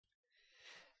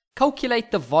calculate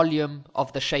the volume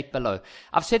of the shape below.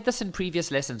 I've said this in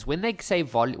previous lessons. When they say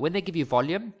when they give you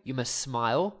volume, you must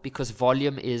smile, because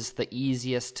volume is the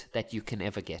easiest that you can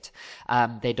ever get.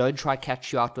 They don't try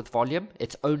catch you out with volume.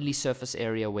 It's only surface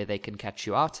area where they can catch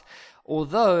you out.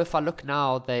 Although, if I look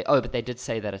now, but they did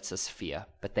say that it's a sphere,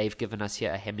 but they've given us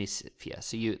here a hemisphere.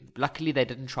 So luckily they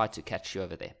didn't try to catch you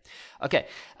over there. Okay,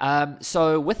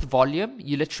 so with volume,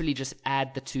 you literally just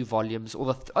add the two volumes,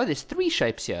 there's three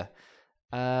shapes here.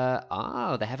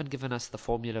 They haven't given us the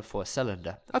formula for a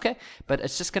cylinder. Okay, but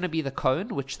it's just going to be the cone,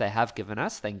 which they have given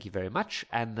us, thank you very much,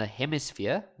 and the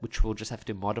hemisphere, which we'll just have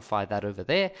to modify that over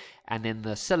there, and then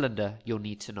the cylinder you'll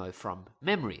need to know from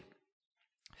memory.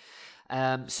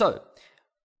 So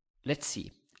let's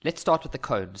see. Let's start with the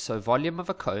cone. So volume of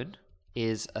a cone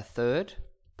is 1/3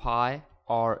 pi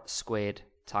r squared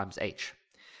times h.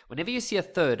 Whenever you see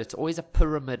a third, it's always a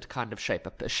pyramid kind of shape,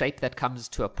 a shape that comes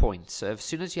to a point. So as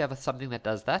soon as you have something that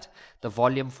does that, the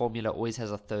volume formula always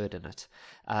has a third in it,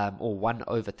 or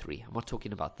 1/3. I'm not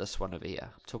talking about this one over here.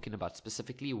 I'm talking about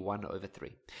specifically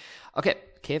 1/3. Okay,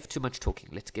 Kev, too much talking.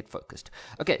 Let's get focused.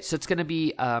 Okay, so it's going to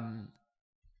be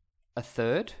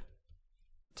 1/3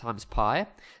 times pi.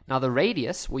 Now the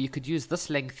radius, well, you could use this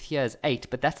length here as 8,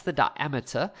 but that's the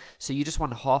diameter, so you just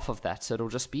want half of that, so it'll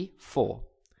just be 4.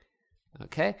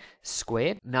 Okay,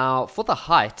 squared. Now for the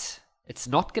height, it's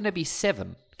not going to be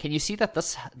 7. Can you see that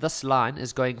this line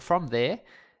is going from there,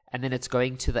 and then it's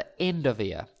going to the end of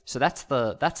here? So that's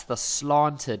the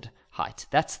slanted height.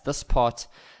 That's this part.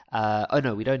 Oh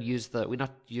no, we're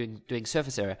not doing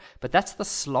surface area, but that's the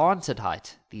slanted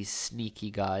height, these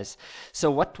sneaky guys. So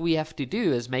what we have to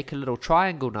do is make a little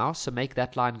triangle now, so make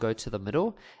that line go to the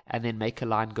middle, and then make a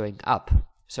line going up.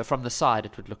 So from the side,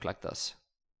 it would look like this,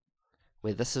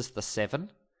 where this is the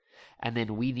 7, and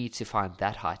then we need to find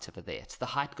that height over there. It's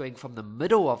the height going from the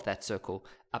middle of that circle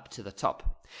up to the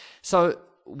top. So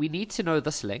we need to know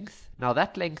this length. Now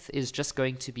that length is just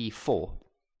going to be 4.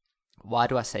 Why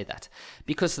do I say that?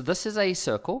 Because this is a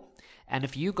circle, and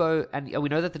if you go, and we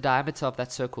know that the diameter of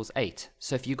that circle is 8,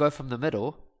 so if you go from the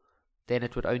middle, then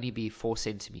it would only be 4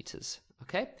 centimeters,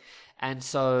 okay? And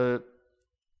so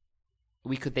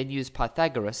we could then use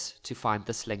Pythagoras to find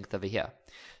this length over here.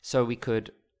 So we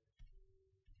could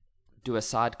do a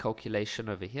side calculation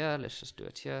over here. Let's just do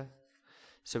it here.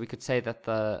 So we could say that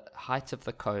the height of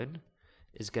the cone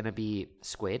is going to be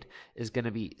squared, is going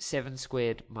to be 7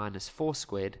 squared minus 4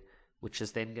 squared, which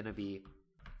is then going to be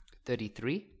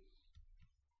 33.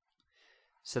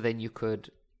 So then you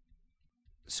could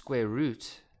square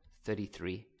root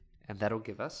 33, and that'll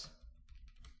give us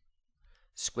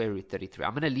square root 33.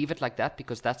 I'm going to leave it like that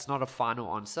because that's not a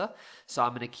final answer, so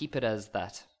I'm going to keep it as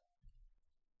that.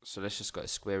 So let's just go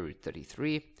square root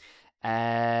 33.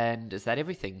 And is that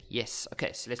everything? Yes.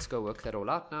 Okay, so let's go work that all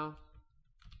out now.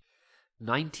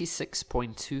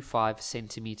 96.25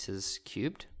 centimeters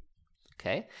cubed.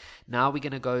 Okay, now we're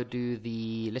going to go do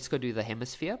let's go do the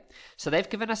hemisphere. So they've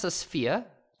given us a sphere,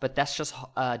 but that's just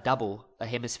double a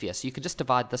hemisphere. So you can just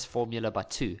divide this formula by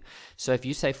 2. So if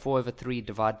you say 4/3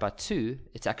 divided by 2,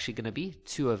 it's actually going to be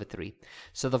 2/3.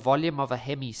 So the volume of a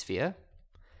hemisphere,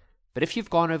 but if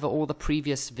you've gone over all the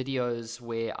previous videos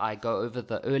where I go over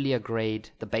the earlier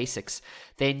grade, the basics,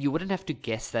 then you wouldn't have to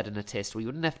guess that in a test, or you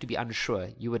wouldn't have to be unsure.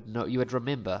 You would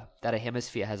remember that a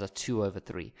hemisphere has a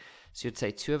 2/3. So you'd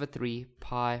say 2/3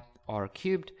 pi r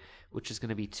cubed, which is going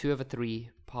to be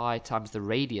 2/3 pi times the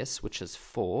radius, which is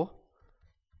 4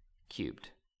 cubed.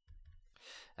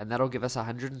 And that'll give us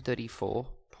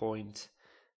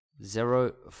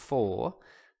 134.04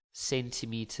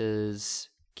 centimeters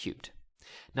cubed.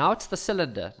 Now it's the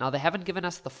cylinder. Now they haven't given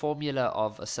us the formula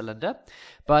of a cylinder,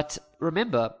 but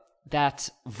remember that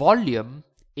volume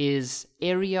is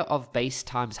area of base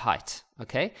times height,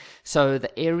 okay? So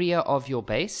the area of your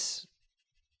base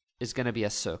is going to be a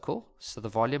circle. So the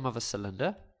volume of a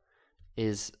cylinder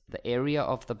is the area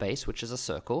of the base, which is a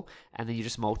circle, and then you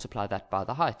just multiply that by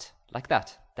the height, like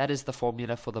that. That is the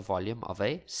formula for the volume of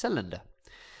a cylinder.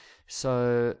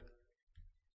 So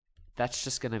that's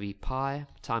just going to be pi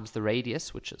times the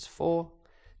radius, which is 4,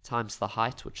 times the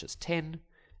height, which is 10,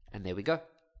 and there we go.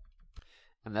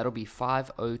 And that'll be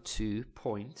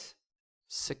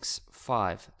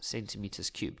 502.65 centimeters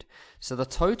cubed. So the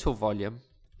total volume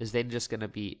is then just going to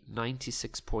be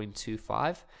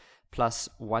 96.25 plus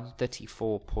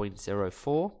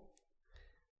 134.04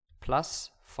 plus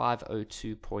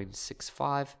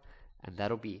 502.65, and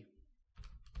that'll be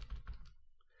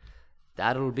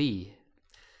I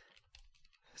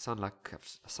sound like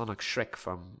Shrek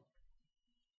from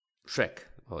Shrek.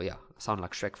 Oh yeah, I sound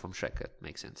like Shrek from Shrek. It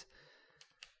makes sense.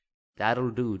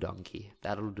 That'll do, donkey.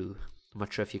 That'll do. I'm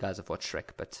not sure if you guys have watched Shrek,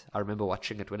 but I remember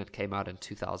watching it when it came out in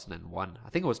 2001. I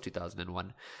think it was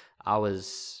 2001. I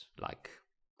was like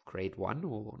grade 1,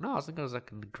 or no, I think I was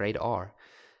like in grade R.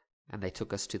 And they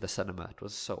took us to the cinema. It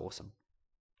was so awesome.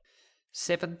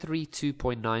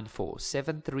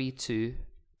 732.94.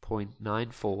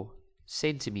 732.94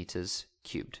 centimeters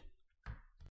cubed.